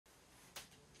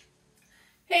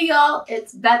Hey y'all,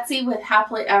 it's Betsy with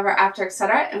Happily Ever After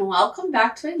Etc. and welcome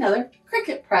back to another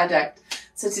Cricut project.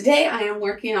 So today I am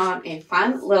working on a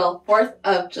fun little 4th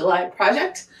of July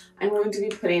project. I'm going to be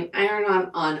putting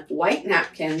iron on white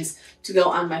napkins to go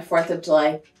on my 4th of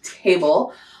July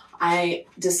table. I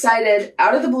decided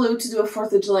out of the blue to do a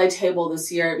 4th of July table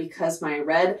this year because my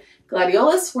red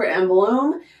gladiolus were in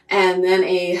bloom and then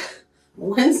a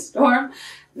windstorm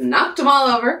knocked them all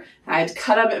over. I had to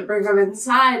cut them and bring them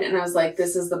inside, and I was like,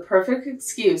 this is the perfect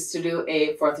excuse to do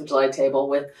a 4th of July table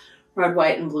with red,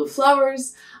 white, and blue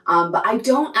flowers. But I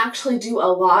don't actually do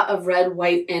a lot of red,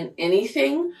 white, and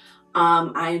anything.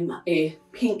 I'm a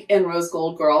pink and rose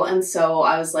gold girl, and so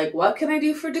I was like, what can I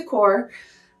do for decor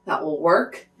that will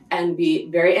work and be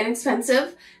very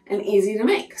inexpensive and easy to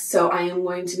make? So I am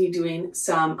going to be doing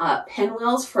some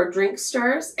pinwheels for drink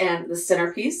stirs and the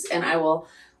centerpiece, and I will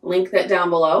link that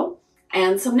down below,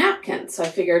 and some napkins. So I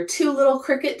figured 2 little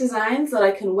Cricut designs that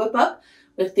I can whip up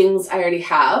with things I already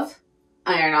have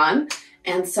iron on,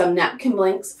 and some napkin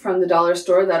blanks from the dollar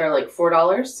store that are like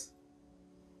 $4.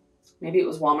 Maybe it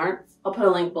was Walmart. I'll put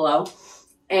a link below.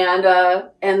 And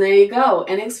there you go.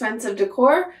 Inexpensive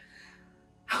decor.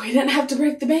 We didn't have to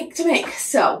break the bank to make.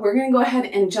 So we're going to go ahead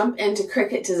and jump into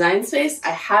Cricut Design Space. I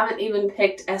haven't even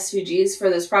picked SVGs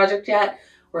for this project yet.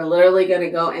 We're literally going to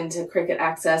go into Cricut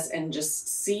Access and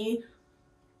just see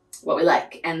what we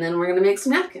like. And then we're going to make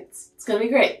some napkins. It's going to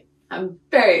be great. I'm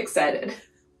very excited.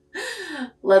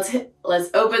 Let's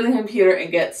open the computer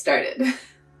and get started.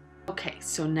 Okay,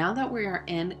 so now that we are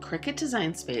in Cricut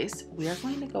Design Space, we are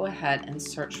going to go ahead and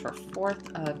search for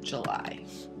 4th of July.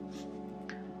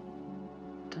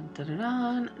 Dun, dun, dun,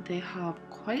 dun. They have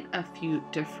quite a few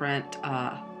different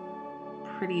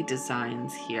pretty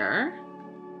designs here.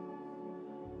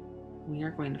 We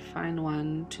are going to find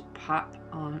one to pop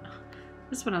on.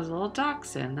 This one has a little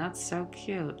dachshund. That's so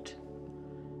cute.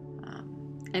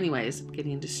 Anyways, I'm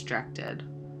getting distracted.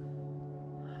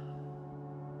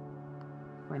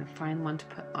 I'm going to find one to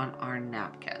put on our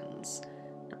napkins.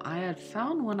 Now, I had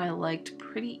found one I liked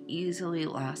pretty easily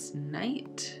last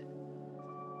night,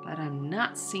 but I'm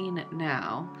not seeing it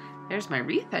now. There's my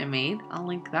wreath I made. I'll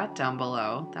link that down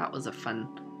below. That was a fun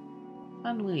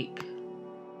week.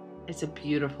 It's a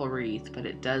beautiful wreath, but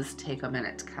it does take a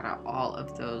minute to cut out all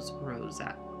of those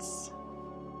rosettes.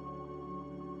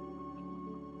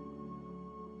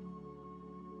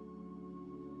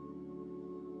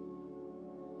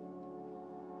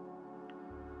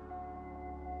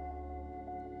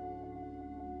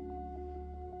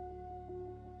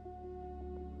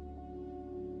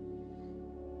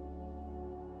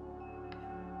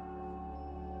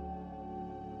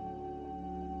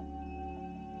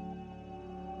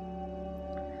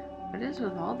 What is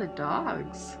with all the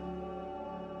dogs?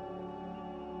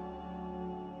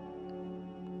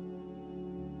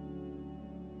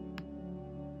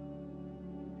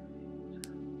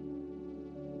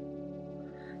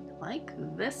 I like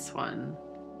this one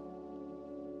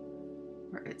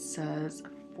where it says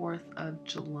 4th of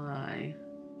July.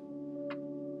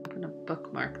 I'm gonna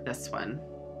bookmark this one.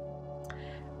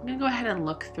 I'm gonna go ahead and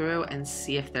look through and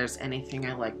see if there's anything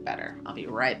I like better. I'll be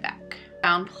right back.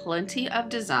 Found plenty of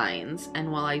designs,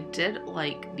 and while I did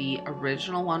like the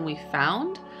original one we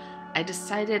found, I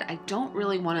decided I don't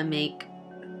really want to make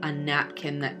a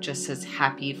napkin that just says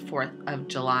Happy 4th of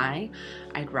July.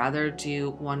 I'd rather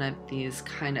do one of these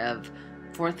kind of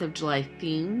 4th of July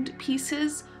themed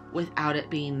pieces without it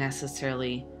being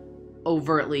necessarily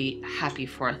overtly Happy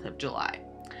 4th of July.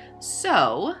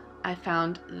 So I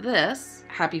found this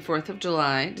Happy 4th of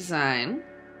July design,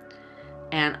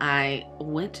 and I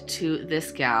went to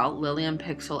this gal, Lillian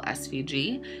Pixel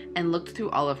SVG, and looked through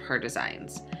all of her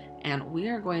designs. And we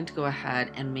are going to go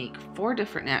ahead and make 4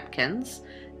 different napkins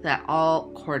that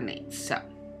all coordinate. So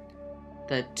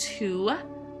the 2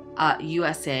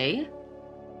 USA,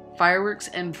 Fireworks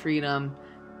and Freedom,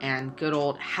 and good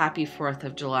old Happy 4th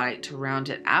of July to round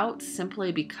it out,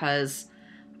 simply because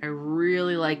I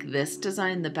really like this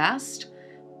design the best,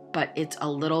 but it's a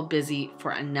little busy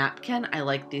for a napkin. I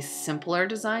like these simpler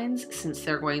designs since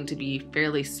they're going to be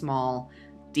fairly small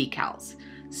decals.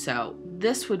 So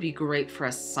this would be great for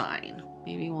a sign.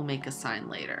 Maybe we'll make a sign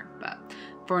later, but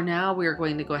for now we're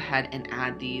going to go ahead and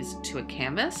add these to a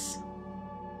canvas.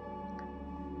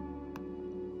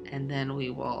 And then we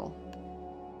will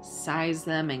size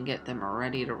them and get them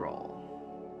ready to roll.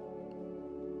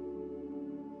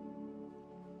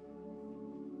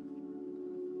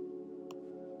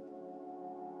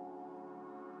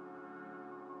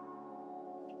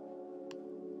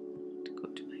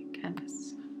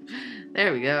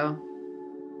 There we go.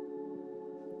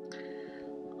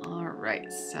 All right.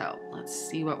 right, so let's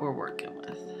see what we're working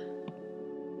with.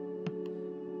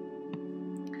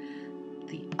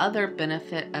 The other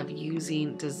benefit of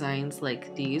using designs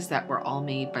like these that were all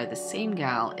made by the same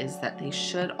gal is that they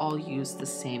should all use the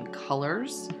same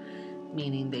colors,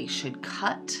 meaning they should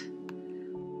cut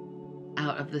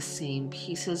out of the same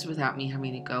pieces without me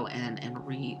having to go in and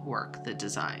rework the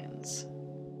designs.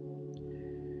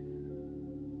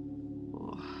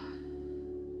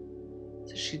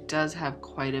 So she does have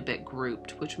quite a bit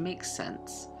grouped, which makes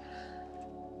sense.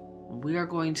 We are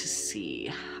going to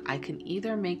see. I can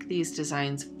either make these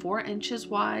designs 4 inches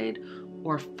wide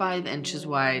or 5 inches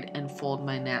wide and fold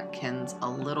my napkins a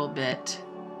little bit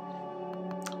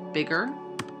bigger.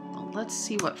 Well, let's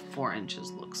see what 4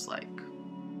 inches looks like.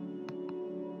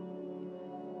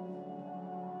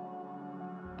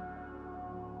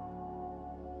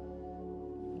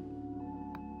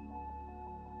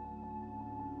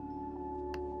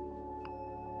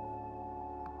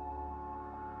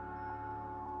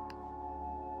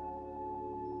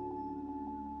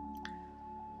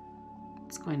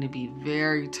 It's going to be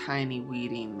very tiny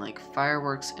weeding, like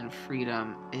Fireworks and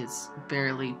Freedom is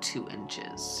barely 2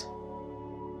 inches.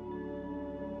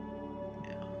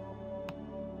 Yeah.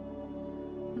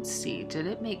 Let's see, did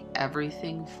it make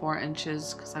everything 4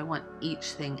 inches? Because I want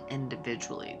each thing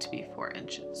individually to be 4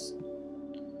 inches.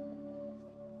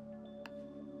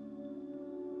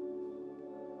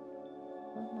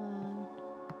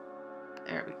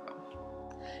 There we go.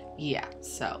 Yeah,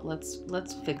 so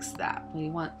let's fix that. We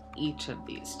want each of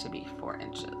these to be 4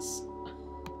 inches.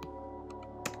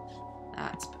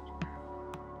 That's better.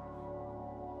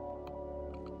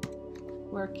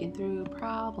 Working through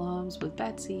problems with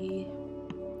Betsy.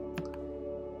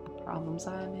 Problems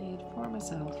I made for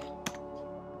myself.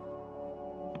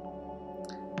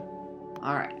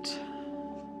 All right.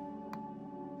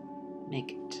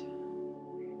 Make it.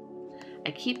 I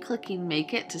keep clicking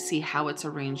make it to see how it's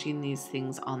arranging these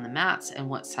things on the mats and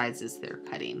what sizes they're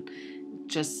cutting.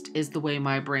 Just is the way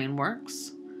my brain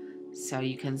works. So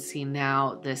you can see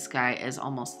now this guy is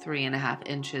almost 3.5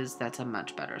 inches. That's a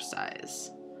much better size.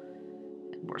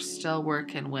 And we're still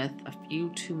working with a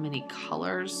few too many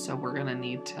colors, so we're gonna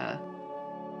need to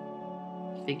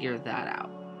figure that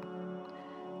out.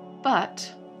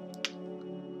 But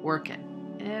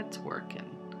working, it's working.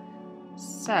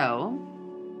 So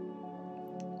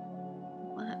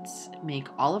let's make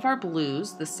all of our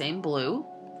blues the same blue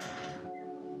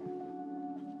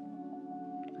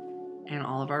and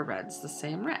all of our reds the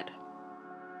same red.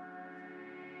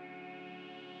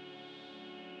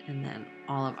 And then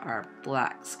all of our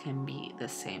blacks can be the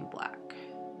same black.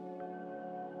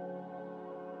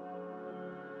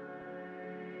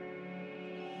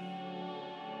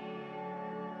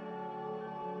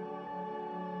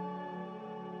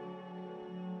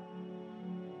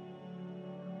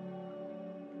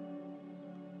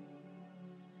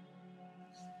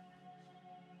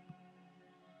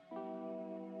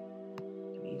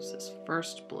 Use this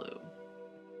first blue.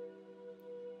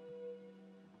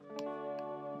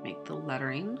 Make the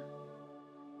lettering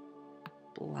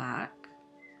black.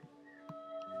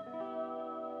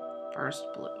 First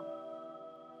blue.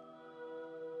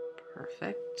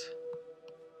 Perfect.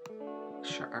 Make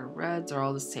sure our reds are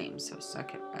all the same, so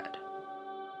second red.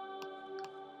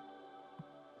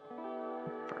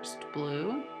 First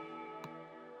blue.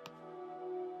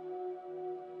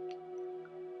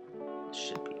 This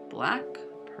should be black.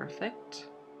 Perfect.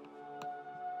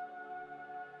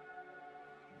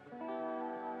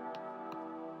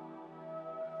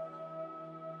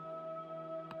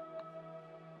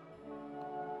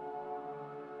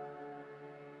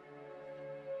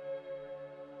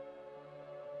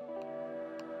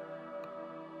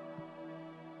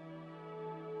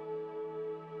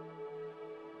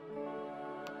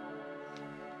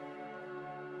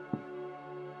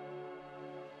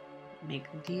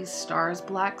 Make these stars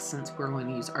black since we're going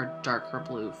to use our darker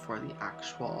blue for the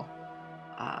actual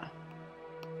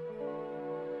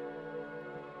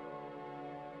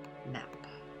map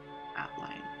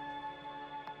outline.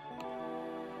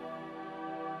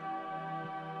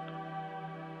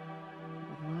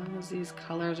 As long as these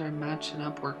colors are matching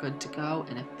up, we're good to go.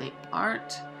 And if they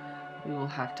aren't, we will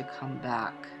have to come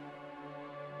back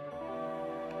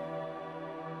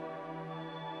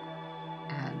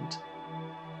and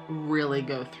really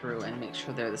go through and make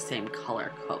sure they're the same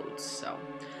color codes. So,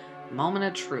 moment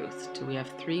of truth. Do we have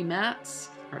 3 mats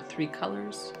or 3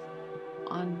 colors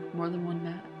on more than one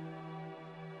mat?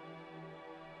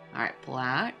 All right,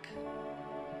 black,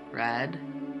 red,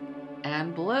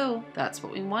 and blue. That's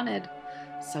what we wanted.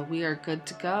 So we are good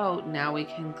to go. Now we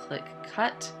can click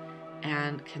cut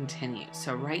and continue.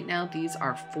 So right now these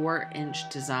are 4-inch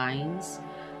designs,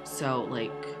 so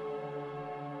like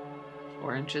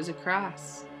 4 inches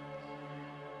across.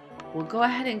 We'll go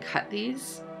ahead and cut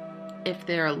these. If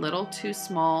they're a little too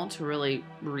small to really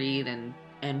read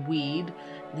and weed,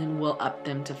 then we'll up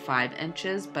them to 5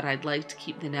 inches, but I'd like to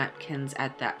keep the napkins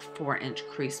at that 4-inch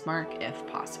crease mark if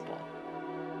possible.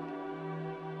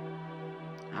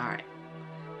 All right,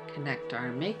 connect our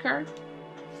maker.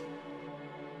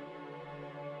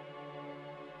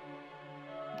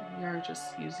 We are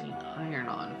just using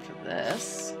iron-on for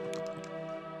this.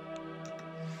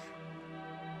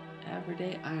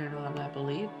 Everyday iron-on, I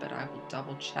believe, but I will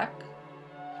double check.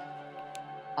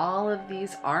 All of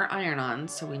these are iron-on,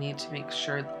 so we need to make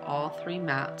sure that all 3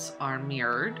 mats are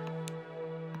mirrored.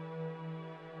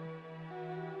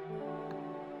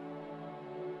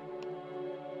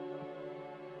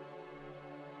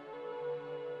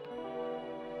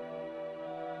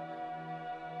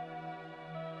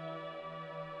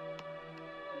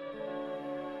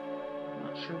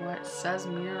 Not sure why it says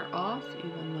mirror off,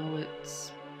 even though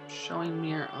it's showing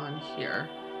mirror on here.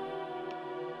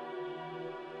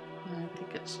 I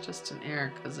think it's just an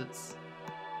error because it's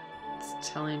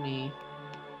telling me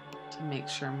to make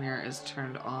sure mirror is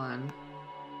turned on.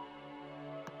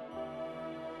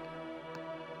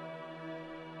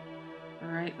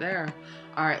 Right there.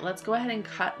 All right, let's go ahead and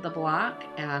cut the block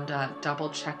and double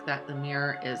check that the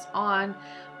mirror is on.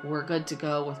 We're good to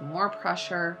go with more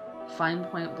pressure, fine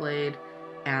point blade,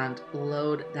 and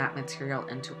load that material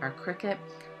into our Cricut.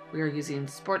 We are using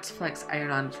Sports Flex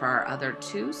iron-on for our other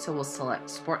 2, so we'll select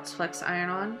Sports Flex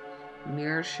iron-on.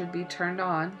 Mirror should be turned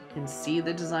on. You can see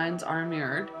the designs are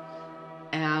mirrored.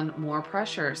 And more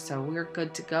pressure, so we're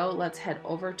good to go. Let's head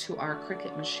over to our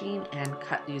Cricut machine and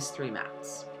cut these 3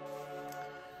 mats.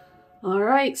 All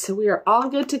right, so we are all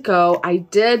good to go. I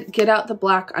did get out the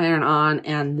black iron-on,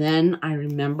 and then I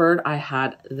remembered I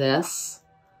had this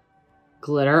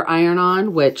glitter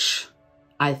iron-on, which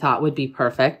I thought would be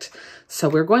perfect. So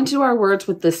we're going to do our words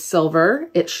with this silver.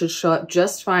 It should show up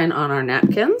just fine on our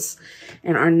napkins.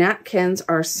 And our napkins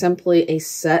are simply a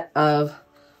set of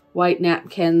white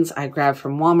napkins I grabbed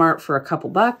from Walmart for a couple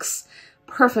bucks.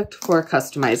 Perfect for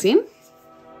customizing.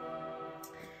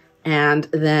 And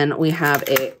then we have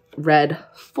a red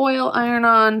foil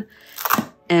iron-on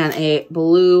and a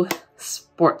blue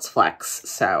Sports Flex.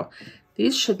 So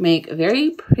these should make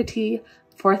very pretty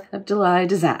 4th of July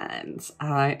designs.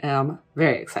 I am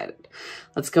very excited.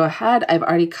 Let's go ahead. I've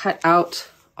already cut out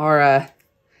our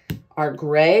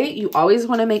gray. You always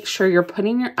want to make sure you're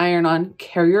putting your iron-on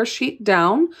carrier sheet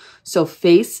down, so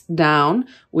face down.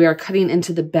 We are cutting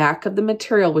into the back of the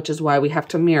material, which is why we have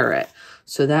to mirror it.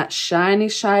 So that shiny,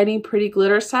 shiny, pretty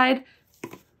glitter side,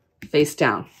 face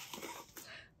down.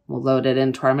 We'll load it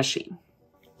into our machine.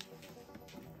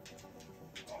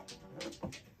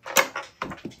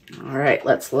 All right,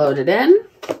 let's load it in.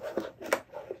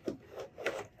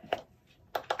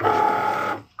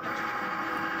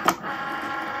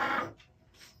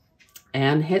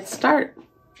 And hit start.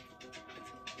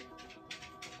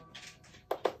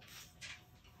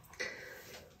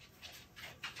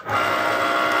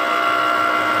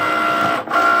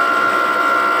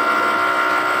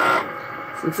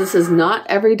 Since this is not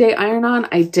everyday iron-on,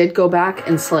 I did go back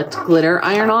and select glitter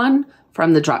iron-on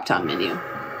from the drop-down menu.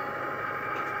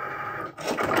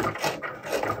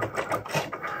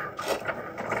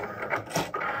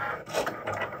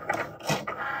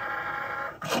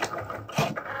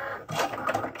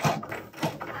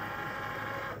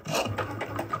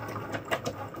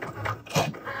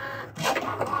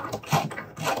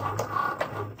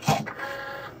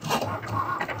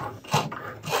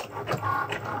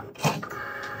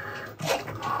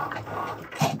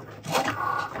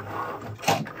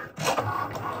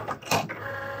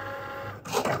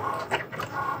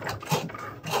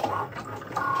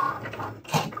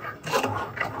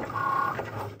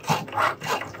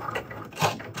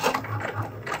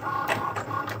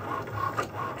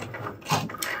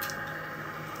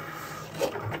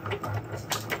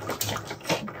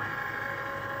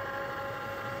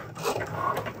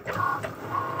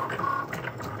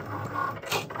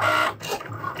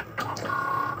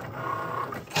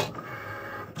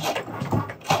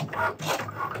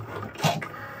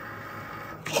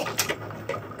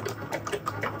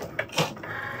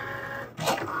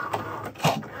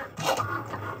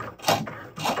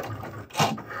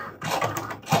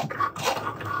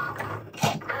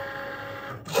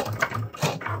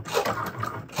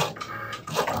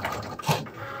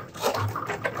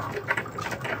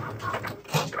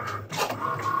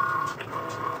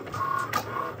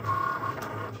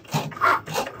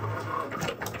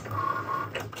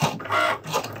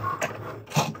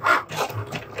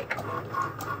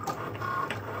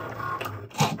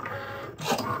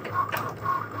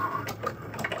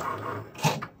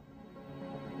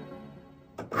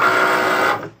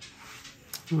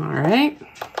 All right.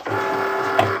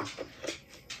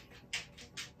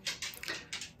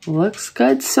 Looks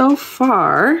good so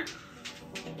far.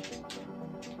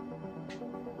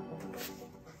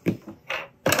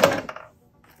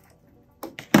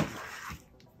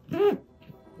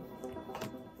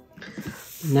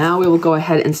 Now we will go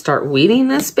ahead and start weeding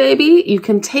this baby. You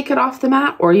can take it off the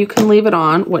mat or you can leave it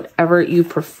on, whatever you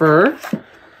prefer.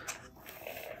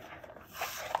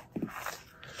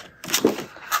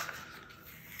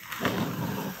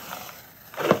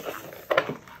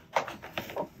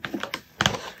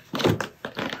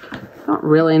 Don't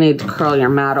really need to curl your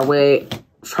mat away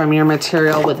from your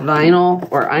material with vinyl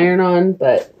or iron-on,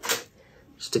 but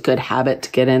just a good habit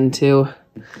to get into.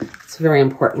 It's very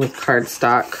important with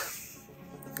cardstock.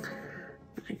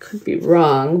 I could be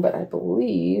wrong, but I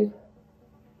believe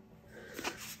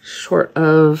short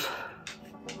of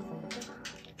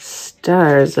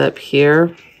stars up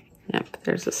here, yep,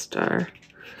 there's a star.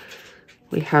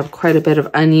 We have quite a bit of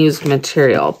unused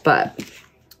material, but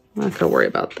I'm not gonna worry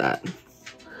about that.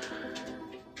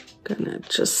 Gonna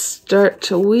just start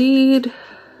to weed.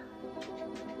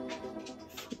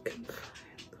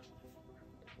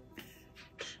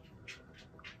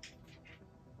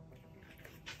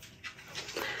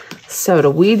 So to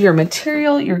weed your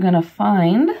material, you're gonna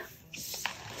find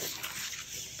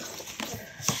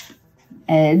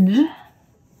edge.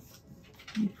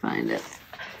 Let me find it.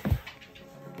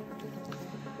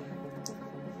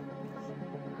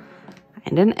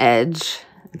 Find an edge.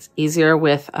 It's easier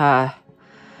with my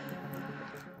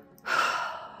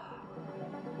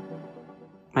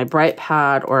bright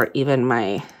pad or even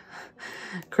my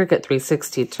Cricut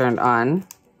 360 turned on.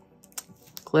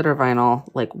 Glitter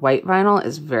vinyl, like white vinyl,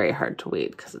 is very hard to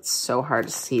weed because it's so hard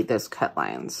to see those cut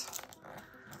lines.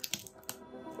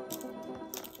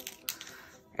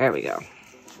 There we go.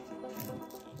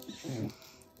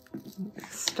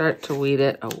 Start to weed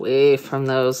it away from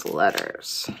those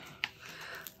letters.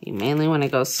 You mainly want to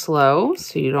go slow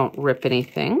so you don't rip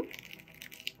anything.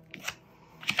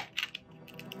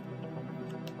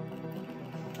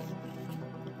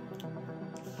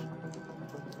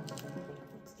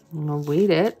 I'm gonna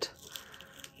weed it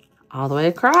all the way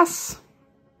across.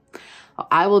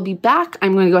 I will be back.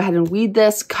 I'm going to go ahead and weed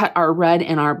this, cut our red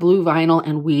and our blue vinyl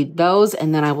and weed those,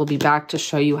 and then I will be back to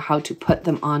show you how to put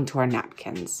them onto our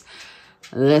napkins.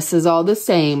 This is all the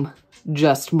same,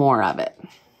 just more of it.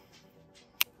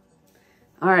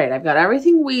 All right, I've got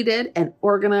everything weeded and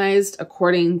organized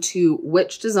according to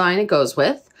which design it goes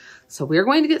with. So we're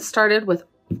going to get started with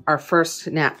our first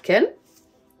napkin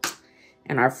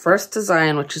and our first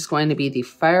design, which is going to be the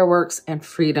Fireworks and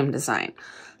Freedom design.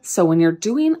 So when you're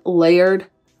doing layered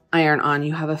iron-on,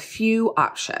 you have a few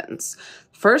options.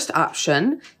 First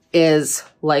option is,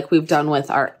 like we've done with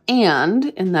our and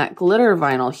in that glitter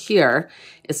vinyl here,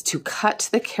 is to cut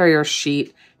the carrier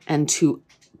sheet and to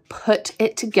put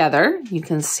it together. You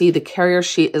can see the carrier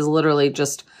sheet is literally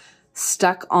just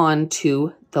stuck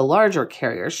onto the larger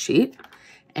carrier sheet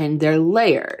and they're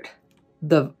layered.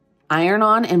 The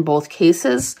iron-on in both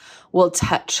cases will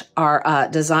touch our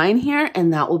design here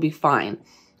and that will be fine.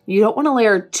 You don't want to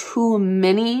layer too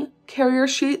many carrier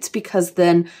sheets because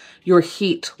then your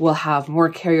heat will have more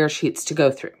carrier sheets to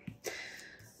go through.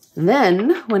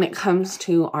 Then when it comes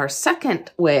to our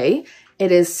second way,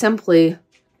 it is simply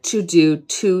to do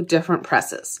two different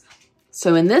presses.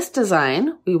 So in this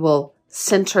design, we will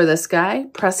center this guy,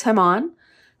 press him on,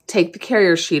 take the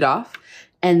carrier sheet off,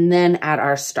 and then add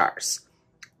our stars.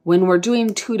 When we're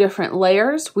doing two different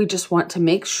layers, we just want to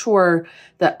make sure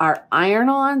that our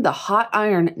iron-on, the hot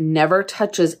iron, never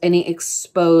touches any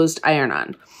exposed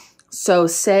iron-on. So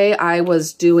say I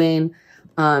was doing,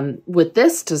 with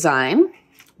this design,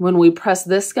 when we press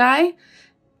this guy,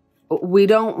 we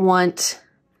don't want,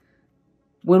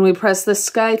 when we press this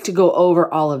guy, to go over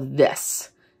all of this.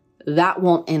 That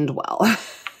won't end well.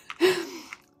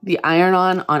 The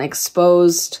iron-on on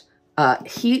exposed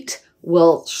heat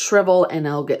will shrivel and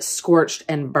it'll get scorched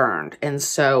and burned. And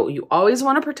so you always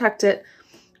want to protect it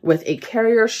with a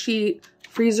carrier sheet,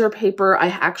 freezer paper. I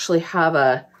actually have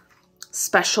a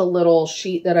special little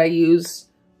sheet that I use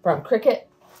from Cricut.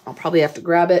 I'll probably have to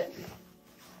grab it.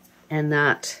 And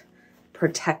that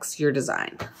protects your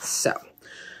design. So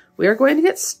we are going to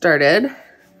get started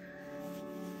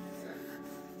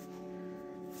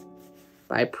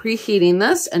by preheating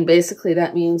this. And basically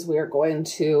that means we are going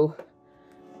to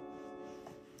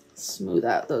smooth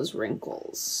out those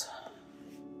wrinkles.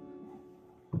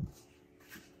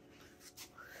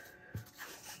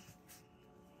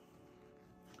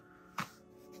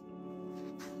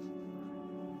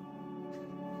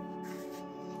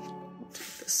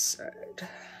 Take this side.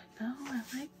 No, I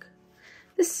like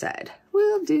this side.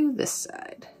 We'll do this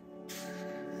side.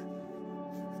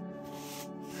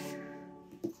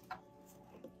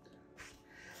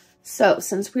 So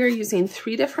since we are using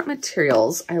 3 different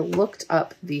materials, I looked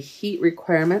up the heat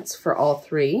requirements for all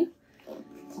 3.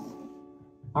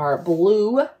 Our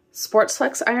blue Sports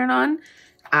Flex iron-on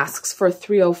asks for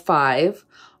 305.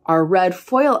 Our red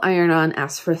foil iron-on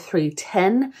asks for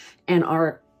 310. And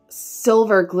our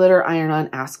silver glitter iron-on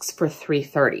asks for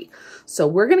 330. So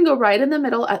we're gonna go right in the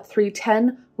middle at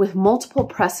 310 with multiple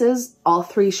presses. All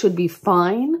 3 should be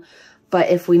fine. But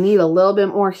if we need a little bit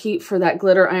more heat for that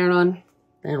glitter iron-on,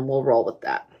 then we'll roll with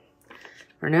that.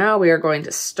 For now, we are going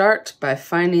to start by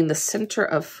finding the center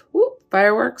of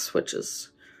fireworks, which is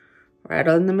right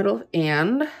in the middle,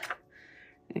 and I'm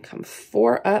gonna come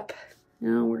 4 up.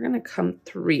 Now we're gonna come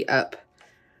 3 up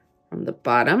from the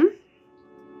bottom.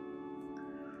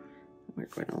 We're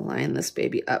going to line this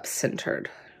baby up centered.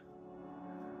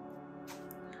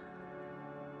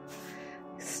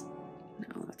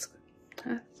 No, that's good.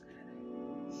 That's good.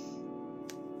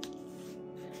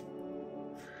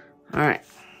 All right.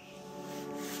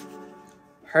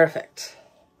 Perfect.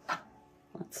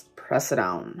 Let's press it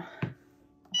on.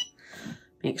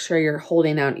 Make sure you're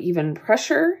holding out even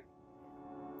pressure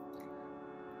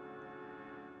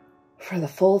for the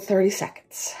full 30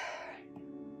 seconds.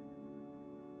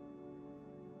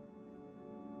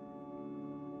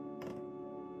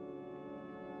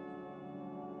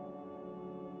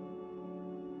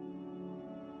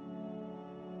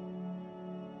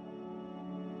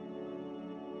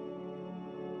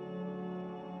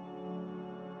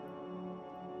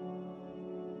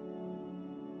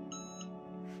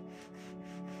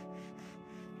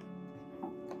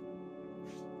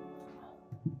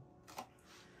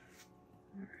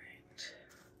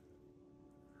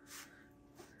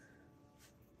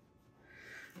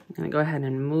 I'm gonna go ahead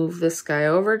and move this guy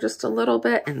over just a little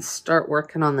bit and start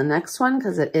working on the next one,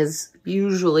 because it is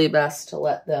usually best to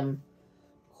let them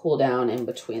cool down in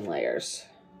between layers.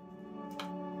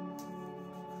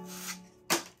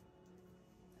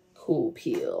 Cool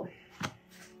peel. All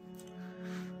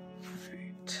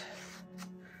right.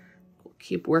 We'll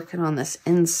keep working on this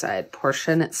inside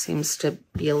portion. It seems to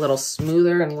be a little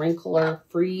smoother and wrinkler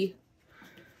free,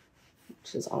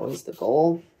 which is always the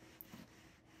goal.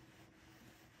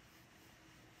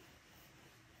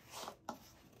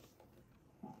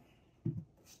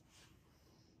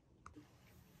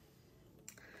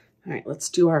 All right, let's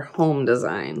do our home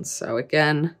design. So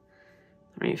again,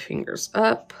 3 fingers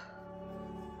up,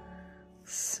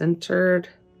 centered.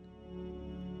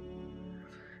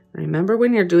 Remember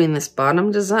when you're doing this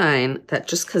bottom design that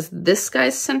just because this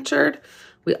guy's centered,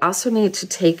 we also need to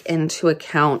take into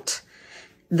account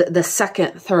the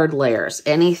second, third layers,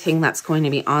 anything that's going to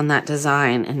be on that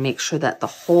design, and make sure that the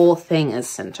whole thing is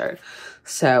centered.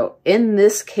 So in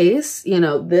this case, you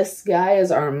know, this guy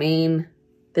is our main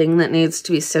thing that needs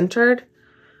to be centered.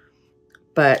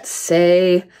 But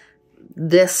say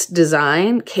this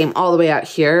design came all the way out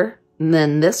here, and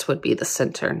then this would be the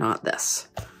center, not this.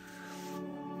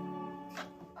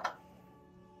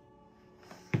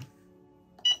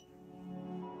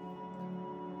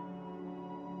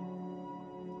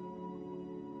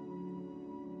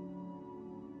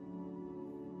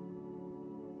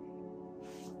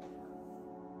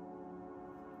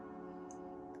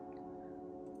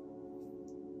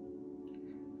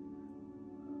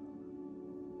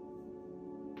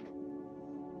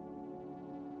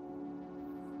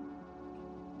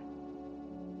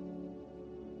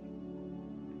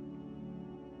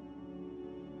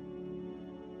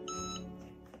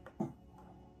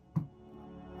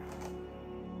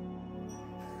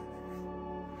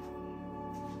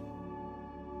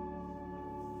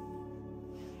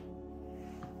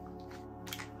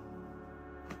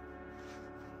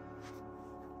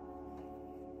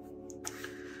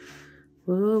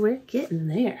 Oh, we're getting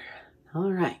there.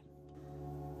 All right.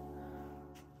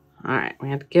 All right, we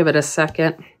have to give it a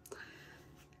second.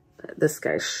 But this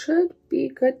guy should be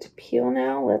good to peel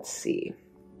now. Let's see.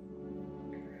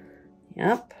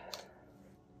 Yep.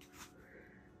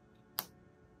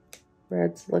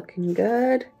 Red's looking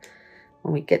good.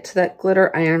 When we get to that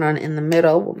glitter iron-on in the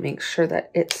middle, we'll make sure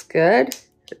that it's good.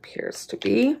 It appears to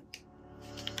be.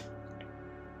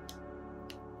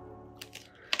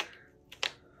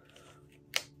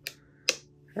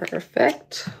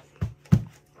 Perfect.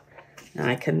 Now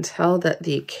I can tell that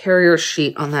the carrier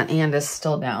sheet on that end is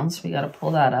still down, so we got to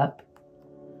pull that up.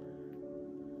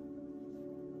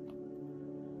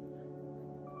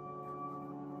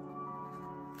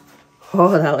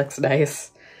 Oh, that looks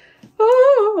nice.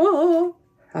 Oh.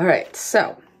 All right,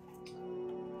 so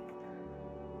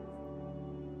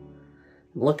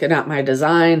looking at my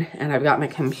design, and I've got my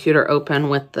computer open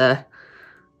with the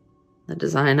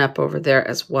design up over there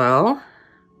as well.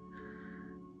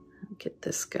 Get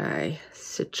this guy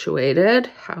situated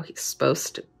how he's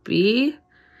supposed to be.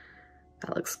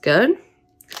 That looks good.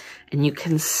 And you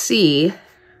can see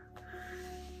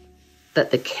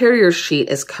that the carrier sheet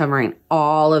is covering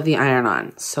all of the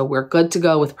iron-on. So we're good to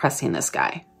go with pressing this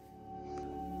guy.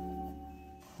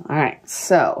 All right,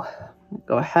 so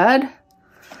go ahead,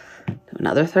 do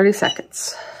another 30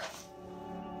 seconds.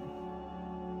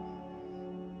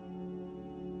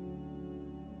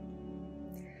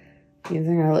 These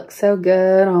are gonna look so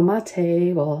good on my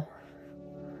table.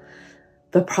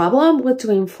 The problem with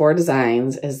doing 4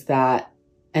 designs is that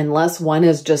unless one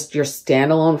is just your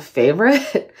standalone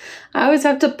favorite, I always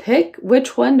have to pick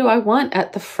which one do I want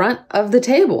at the front of the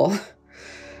table.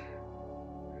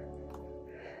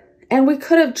 And we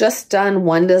could have just done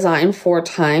one design 4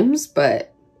 times,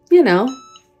 but you know,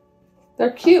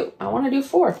 they're cute. I want to do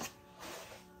 4.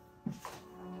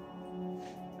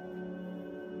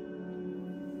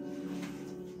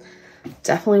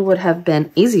 Definitely would have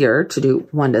been easier to do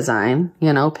one design,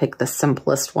 you know, pick the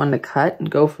simplest one to cut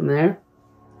and go from there.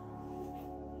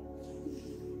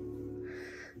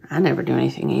 I never do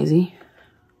anything easy.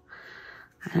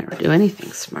 I never do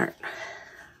anything smart.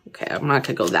 Okay, I'm not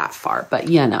gonna go that far, but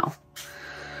you know.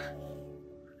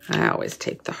 I always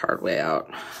take the hard way out.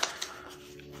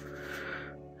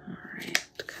 All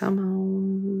right, come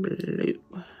on, blue.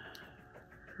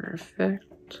 Perfect.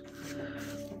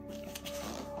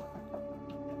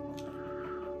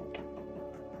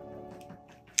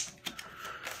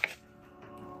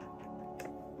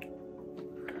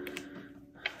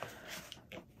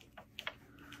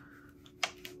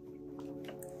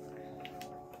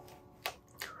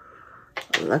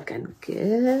 Looking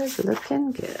good,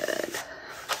 looking good.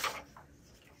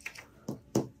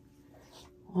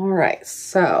 All right,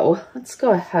 so let's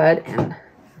go ahead and,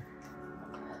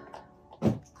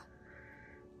 well,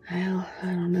 I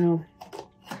don't know.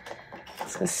 I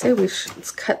was gonna say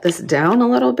let's cut this down a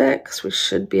little bit because we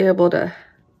should be able to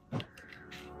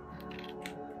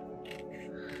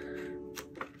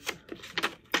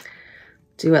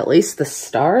do at least the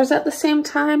stars at the same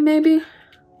time, maybe.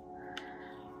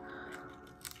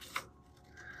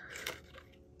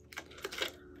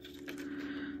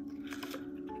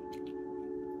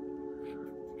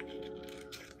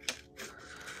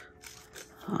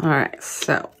 All right,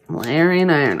 so layering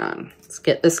iron-on. Let's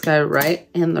get this guy right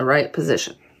in the right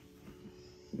position.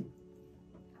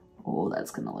 Oh, that's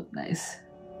gonna look nice.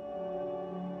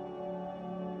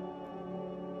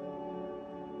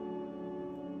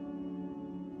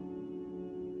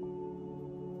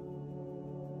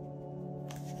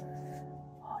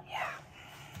 Oh yeah.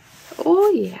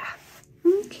 Oh yeah.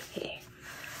 Okay.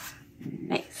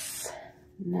 Nice.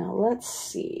 Now let's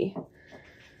see.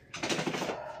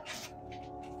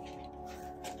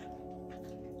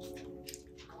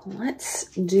 Let's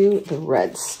do the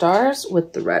red stars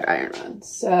with the red iron-on.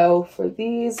 So for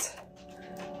these,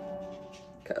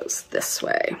 it goes this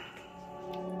way.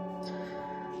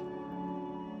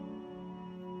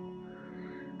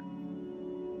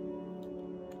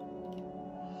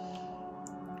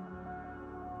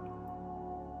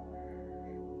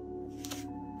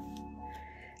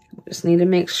 We just need to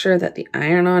make sure that the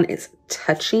iron-on is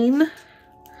touching.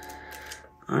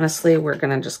 Honestly, we're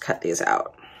gonna just cut these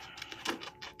out.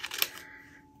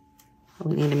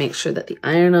 We need to make sure that the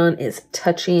iron-on is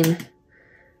touching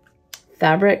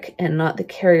fabric and not the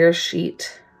carrier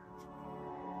sheet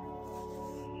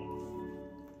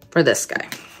for this guy.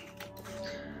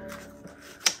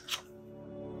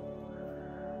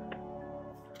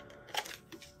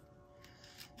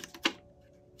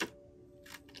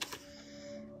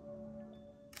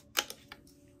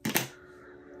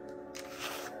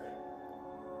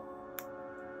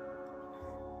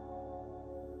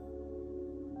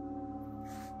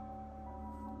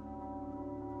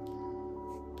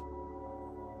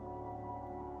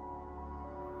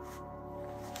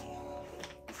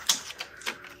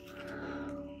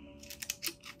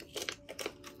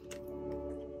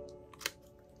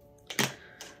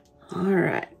 All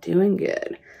right, doing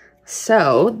good.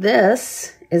 So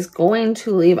this is going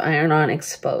to leave iron-on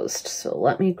exposed. So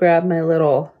let me grab my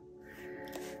little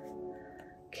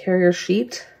carrier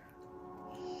sheet.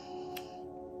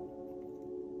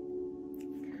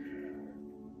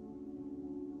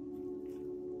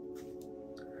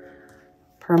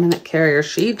 Permanent carrier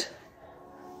sheet.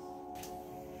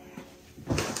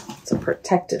 It's a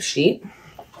protective sheet.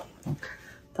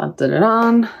 Dot it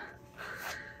on.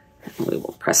 And we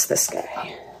will press this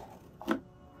guy.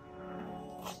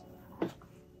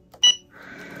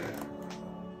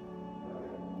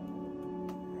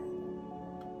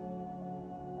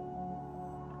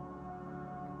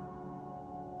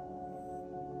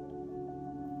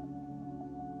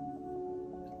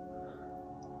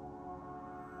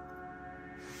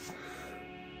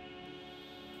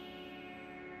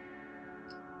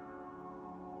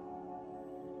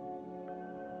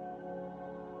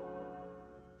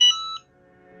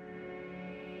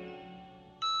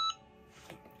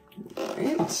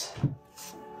 right.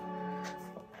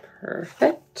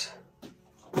 Perfect.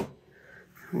 I'm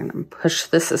going to push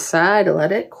this aside to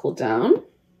let it cool down.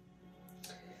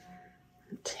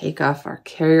 Take off our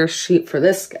carrier sheet for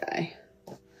this guy.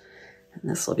 And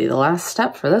this will be the last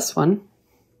step for this one.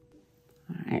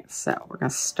 All right, so we're going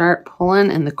to start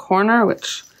pulling in the corner,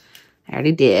 which I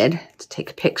already did, to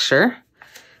take a picture.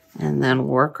 And then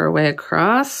work our way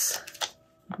across,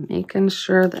 making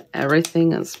sure that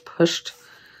everything is pushed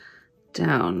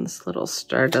down. This little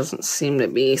star doesn't seem to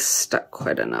be stuck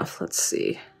quite enough. Let's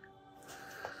see.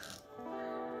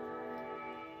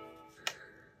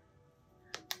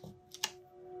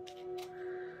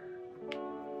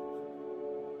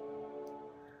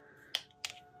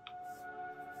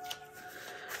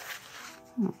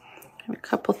 A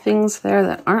couple things there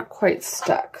that aren't quite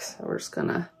stuck, so we're just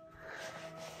gonna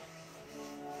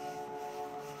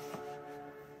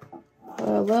put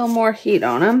a little more heat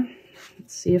on them.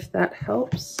 Let's see if that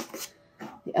helps.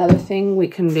 The other thing we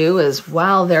can do is,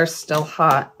 while they're still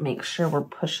hot, make sure we're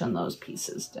pushing those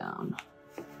pieces down.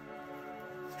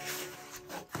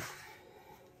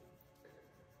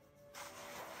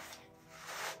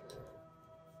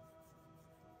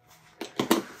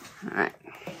 All right,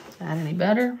 is that any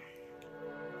better?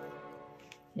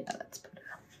 Yeah, that's better.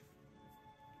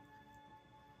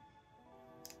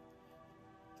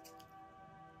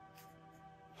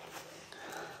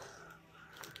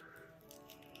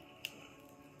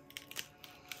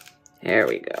 There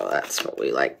we go. That's what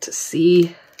we like to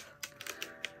see.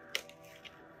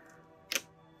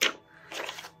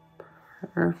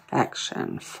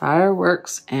 Perfection.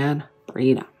 Fireworks and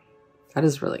freedom. That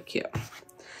is really cute.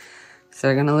 So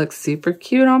they're gonna look super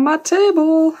cute on my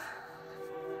table.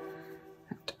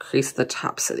 Crease the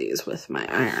tops of these with my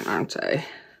iron, aren't I?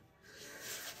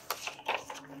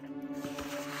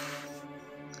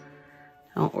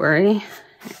 Don't worry,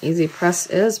 Easy Press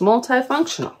is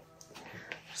multifunctional.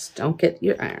 Just don't get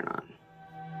your iron on.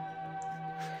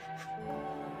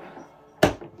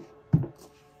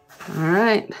 All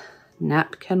right,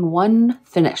 napkin 1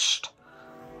 finished.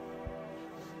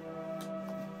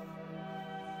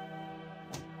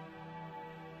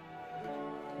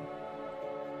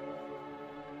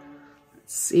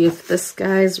 See if this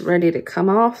guy's ready to come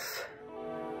off.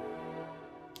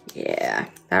 Yeah,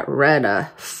 that red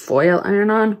foil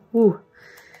iron-on, woo,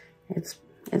 it's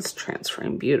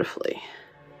transferring beautifully.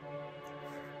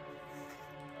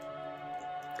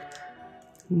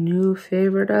 New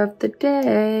favorite of the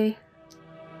day.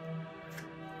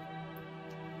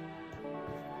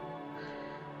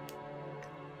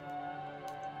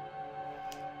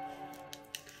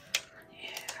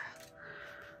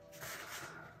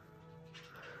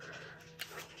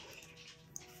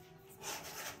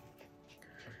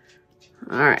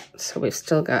 All right, so we've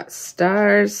still got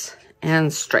stars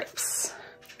and stripes.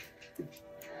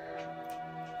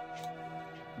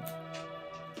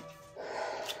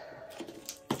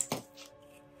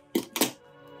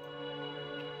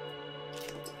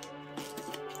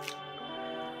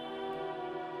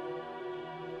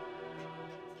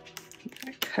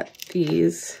 I cut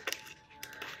these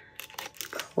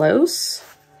close.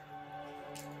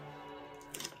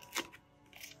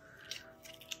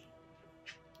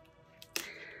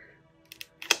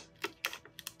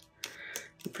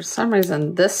 For some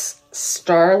reason, this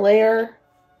star layer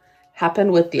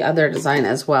happened with the other design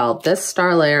as well. This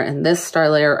star layer and this star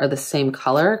layer are the same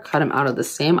color, cut them out of the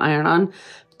same iron-on.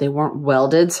 They weren't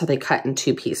welded, so they cut in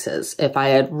 2 pieces. If I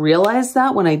had realized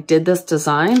that when I did this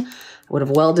design, I would have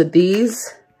welded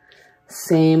these.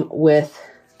 Same with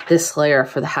this layer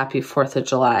for the Happy 4th of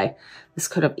July. This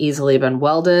could have easily been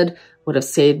welded, would have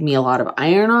saved me a lot of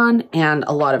iron-on and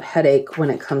a lot of headache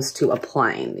when it comes to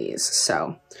applying these.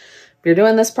 So if you're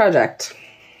doing this project,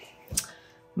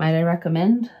 might I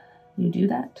recommend you do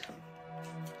that?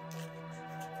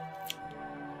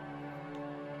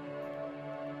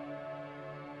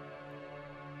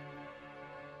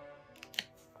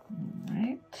 All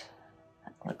right,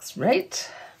 that looks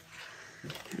right.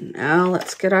 And now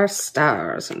let's get our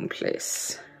stars in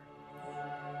place.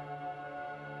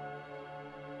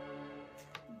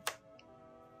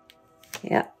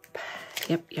 Yep.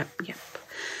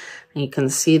 And you can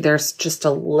see there's just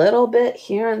a little bit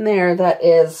here and there that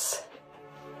is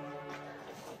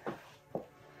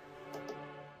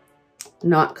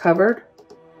not covered.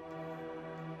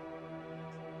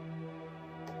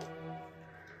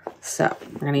 So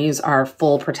we're going to use our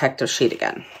full protective sheet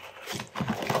again.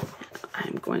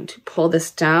 I'm going to pull this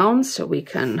down so we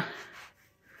can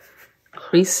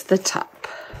crease the top.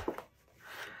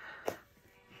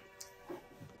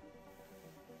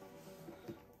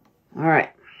 All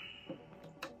right.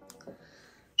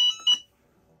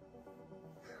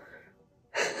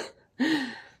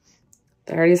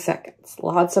 30 seconds.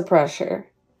 Lots of pressure.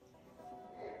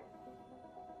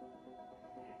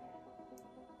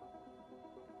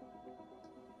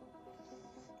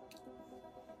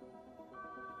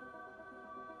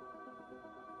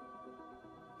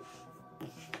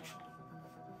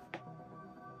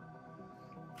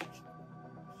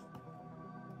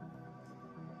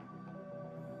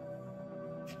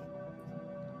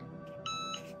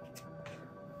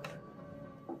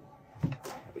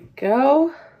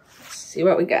 Go. Let's see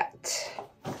what we got.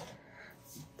 Let's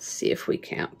see if we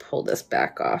can't pull this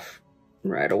back off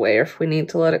right away or if we need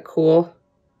to let it cool.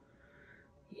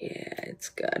 Yeah, it's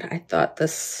good. I thought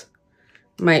this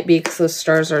might be because those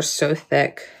stars are so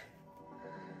thick.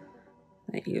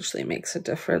 That usually makes a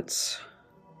difference.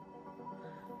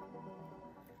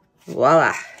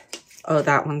 Voila. Oh,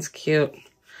 that one's cute.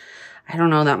 I don't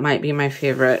know, that might be my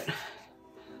favorite.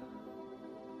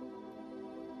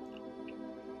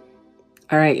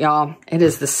 All right, y'all, it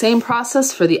is the same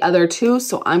process for the other two,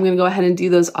 so I'm gonna go ahead and do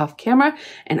those off camera,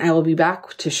 and I will be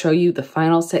back to show you the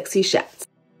final sexy shots.